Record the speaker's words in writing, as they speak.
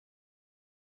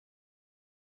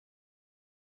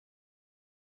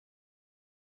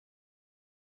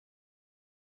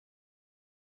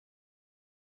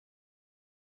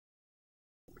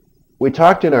We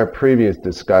talked in our previous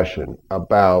discussion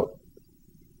about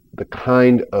the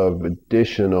kind of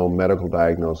additional medical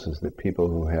diagnosis that people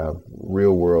who have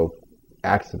real-world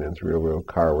accidents, real-world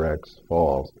car wrecks,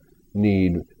 falls,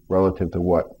 need relative to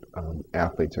what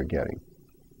athletes are getting.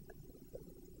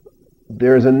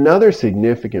 There's another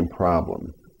significant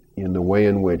problem in the way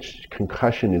in which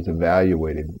concussion is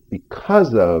evaluated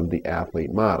because of the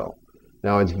athlete model.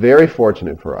 Now, it's very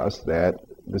fortunate for us that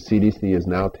the CDC is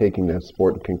now taking the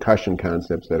sport and concussion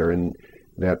concepts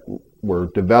that were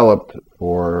developed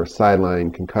for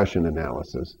sideline concussion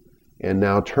analysis and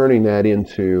now turning that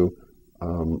into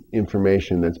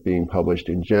information that's being published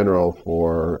in general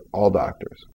for all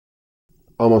doctors.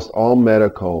 Almost all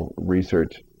medical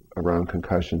research around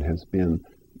concussion has been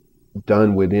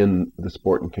done within the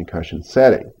sport and concussion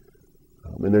setting.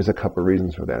 And there's a couple of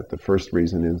reasons for that. The first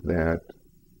reason is that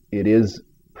it is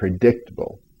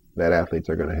predictable that athletes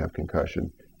are going to have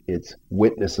concussion. It's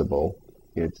witnessable,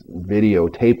 it's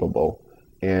videotapable,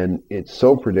 and it's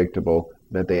so predictable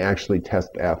that they actually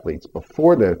test athletes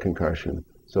before the concussion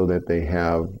so that they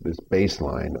have this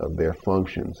baseline of their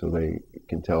function so they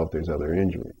can tell if there's other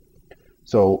injury.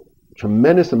 So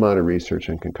tremendous amount of research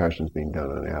on concussions being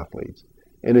done on athletes.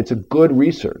 And it's a good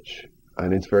research,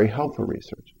 and it's very helpful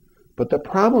research. But the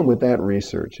problem with that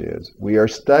research is we are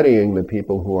studying the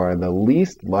people who are the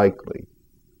least likely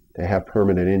to have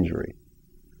permanent injury.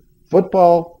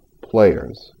 Football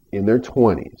players in their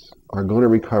 20s are going to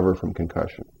recover from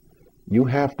concussion. You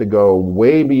have to go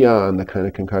way beyond the kind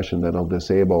of concussion that'll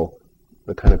disable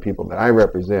the kind of people that I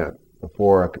represent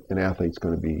before an athlete's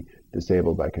going to be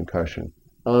disabled by concussion.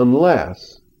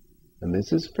 Unless, and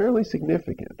this is fairly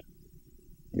significant,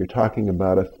 you're talking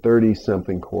about a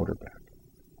 30-something quarterback.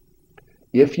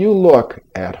 If you look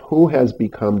at who has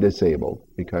become disabled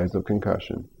because of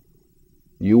concussion,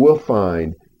 you will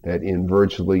find that in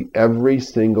virtually every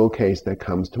single case that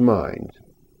comes to mind,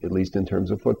 at least in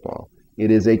terms of football, it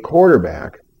is a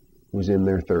quarterback who's in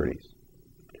their 30s.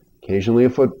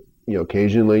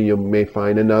 Occasionally you may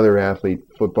find another athlete,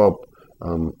 football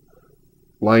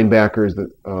linebackers. That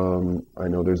I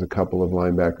know there's a couple of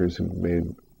linebackers who've made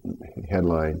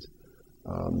headlines.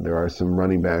 There are some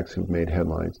running backs who've made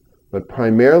headlines. But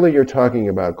primarily you're talking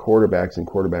about quarterbacks and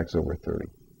quarterbacks over 30.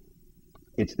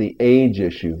 It's the age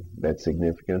issue that's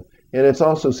significant, and it's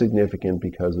also significant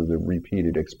because of the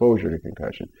repeated exposure to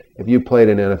concussion. If you played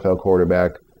an NFL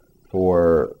quarterback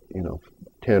for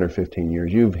 10 or 15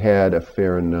 years, you've had a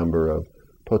fair number of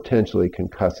potentially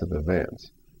concussive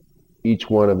events. Each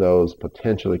one of those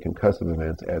potentially concussive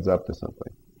events adds up to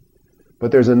something.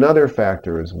 But there's another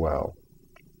factor as well.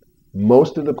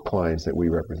 Most of the clients that we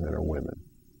represent are women.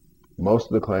 Most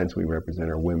of the clients we represent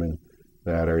are women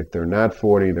that are, if they're not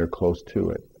 40, they're close to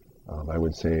it. I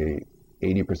would say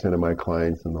 80% of my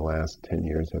clients in the last 10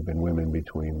 years have been women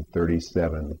between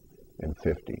 37 and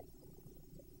 50.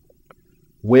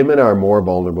 Women are more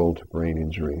vulnerable to brain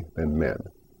injury than men.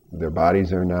 Their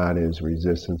bodies are not as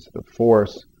resistant to the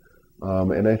force,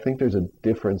 and I think there's a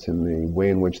difference in the way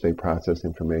in which they process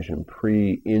information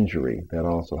pre-injury that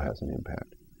also has an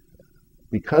impact.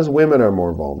 Because women are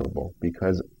more vulnerable,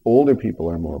 because older people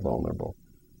are more vulnerable,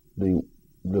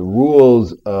 the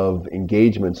rules of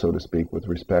engagement, so to speak, with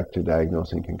respect to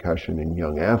diagnosing concussion in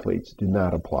young athletes do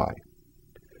not apply.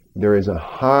 There is a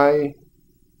high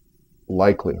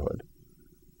likelihood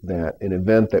that an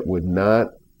event that would not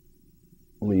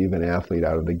leave an athlete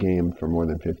out of the game for more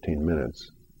than 15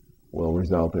 minutes will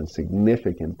result in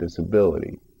significant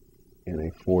disability in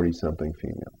a 40-something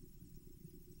female.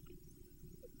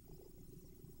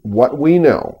 What we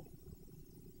know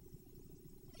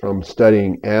from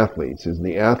studying athletes is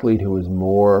the athlete who is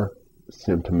more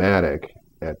symptomatic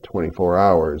at 24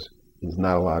 hours is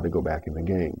not allowed to go back in the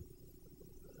game.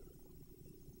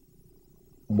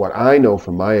 What I know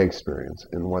from my experience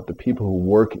and what the people who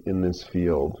work in this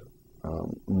field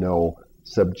know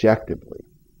subjectively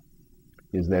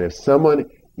is that if someone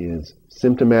is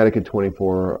symptomatic at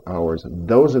 24 hours,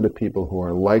 those are the people who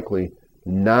are likely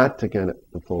not to get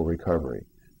the full recovery.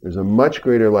 There's a much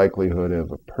greater likelihood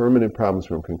of permanent problems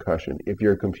from concussion if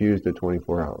you're confused at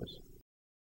 24 hours.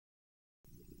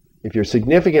 If you're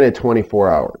significant at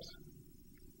 24 hours,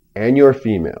 and you're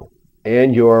female,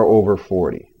 and you're over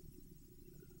 40,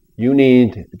 you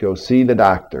need to go see the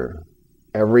doctor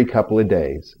every couple of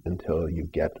days until you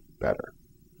get better.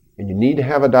 And you need to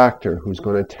have a doctor who's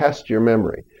going to test your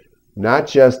memory, not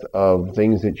just of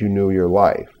things that you knew your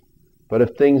life, but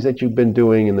of things that you've been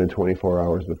doing in the 24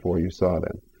 hours before you saw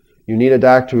them. You need a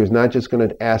doctor who's not just going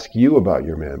to ask you about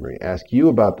your memory, ask you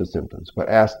about the symptoms, but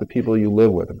ask the people you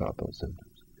live with about those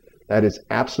symptoms. That is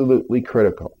absolutely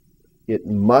critical. It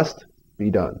must be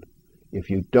done. If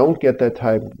you don't get that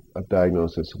type of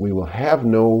diagnosis, we will have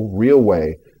no real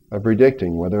way of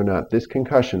predicting whether or not this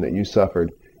concussion that you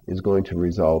suffered is going to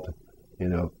result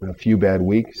in a few bad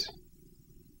weeks,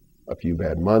 a few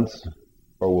bad months,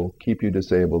 or will keep you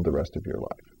disabled the rest of your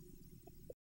life.